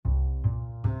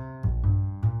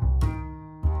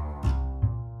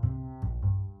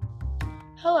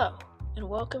Hello, and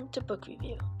welcome to Book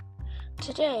Review.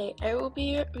 Today, I will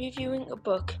be reviewing a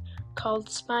book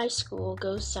called Spy School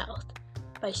Goes South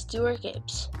by Stuart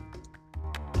Gibbs.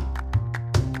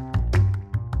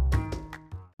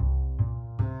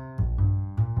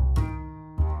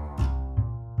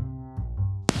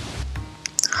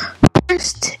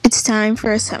 First, it's time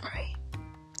for a summary.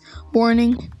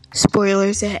 Warning,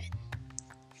 spoilers ahead.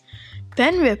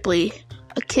 Ben Ripley,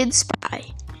 a kid spy,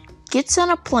 gets on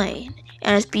a plane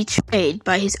and is betrayed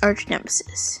by his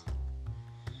arch-nemesis.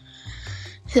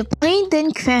 The plane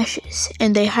then crashes,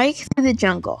 and they hike through the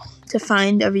jungle to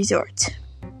find a resort.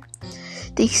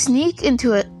 They sneak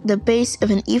into the base of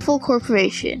an evil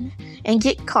corporation and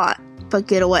get caught, but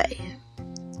get away.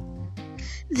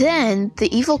 Then, the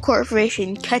evil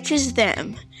corporation catches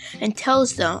them and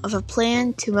tells them of a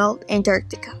plan to melt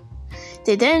Antarctica.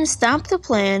 They then stop the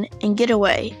plan and get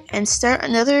away and start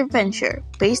another adventure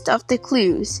based off the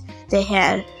clues they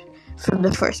had from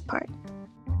the first part.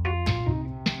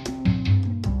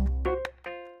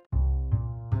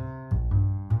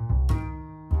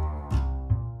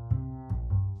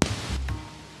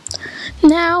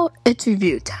 Now it's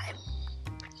review time.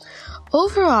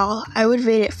 Overall, I would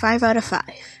rate it 5 out of 5.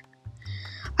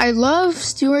 I love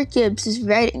Stuart Gibbs'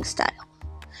 writing style.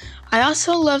 I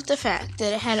also loved the fact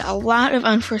that it had a lot of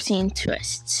unforeseen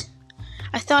twists.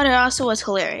 I thought it also was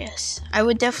hilarious. I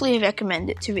would definitely recommend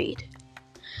it to read.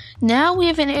 Now we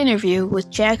have an interview with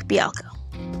Jack Bialko.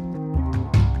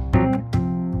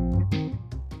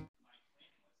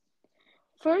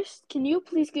 First, can you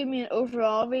please give me an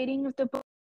overall rating of the book?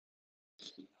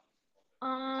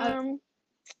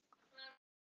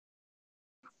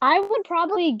 I would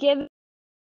probably give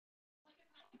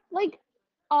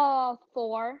a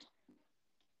 4.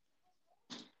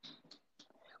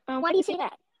 Why do you say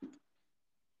that?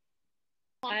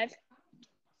 5.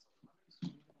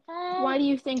 Why do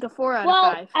you think a 4 out Well,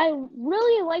 of 5? I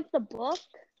really like the book.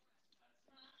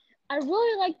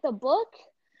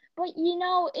 But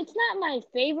it's not my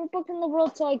favorite book in the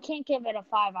world, so I can't give it a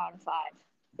 5 out of 5.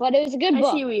 But it was a good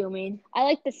book. I see what you mean. I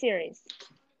like the series.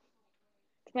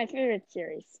 It's my favorite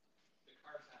series.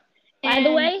 By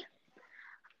the way,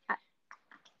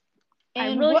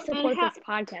 I really support this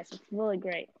podcast. It's really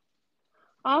great.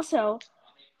 Also,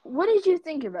 what did you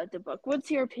think about the book? What's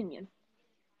your opinion?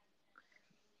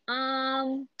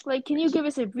 Can you give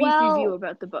us a brief review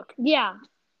about the book? Yeah.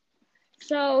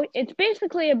 So, it's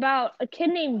basically about a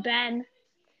kid named Ben,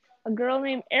 a girl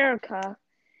named Erica.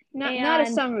 Not a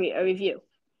summary, a review.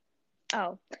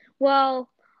 Oh. Well,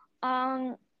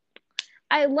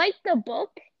 I like the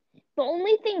book. The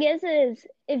only thing is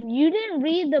if you didn't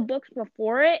read the books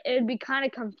before it would be kind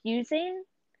of confusing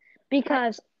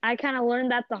because I kind of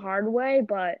learned that the hard way,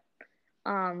 but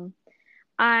after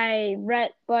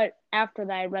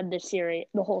that I read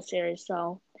the whole series,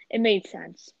 so it made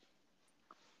sense.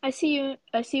 I see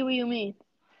what you mean.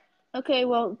 Okay,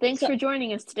 well, thanks for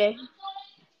joining us today.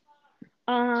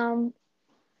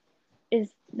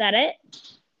 Is that it?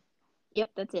 Yep,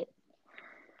 that's it.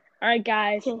 All right,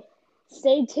 guys. Okay.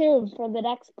 Stay tuned for the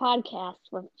next podcast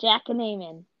with Jack and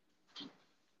Eamon.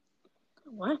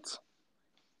 What?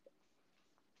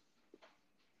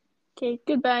 Okay,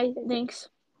 goodbye. Thanks.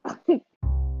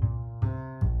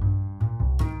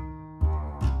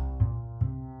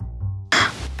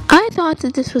 I thought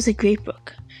that this was a great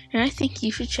book, and I think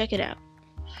you should check it out.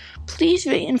 Please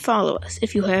rate and follow us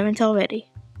if you haven't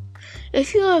already.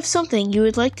 If you have something you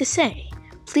would like to say,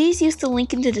 please use the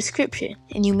link in the description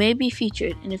and you may be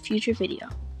featured in a future video.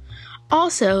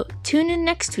 Also, tune in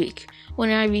next week when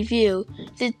I review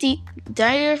The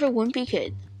Diary of a Wimpy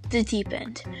Kid, The Deep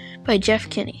End by Jeff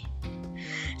Kinney.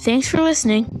 Thanks for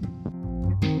listening.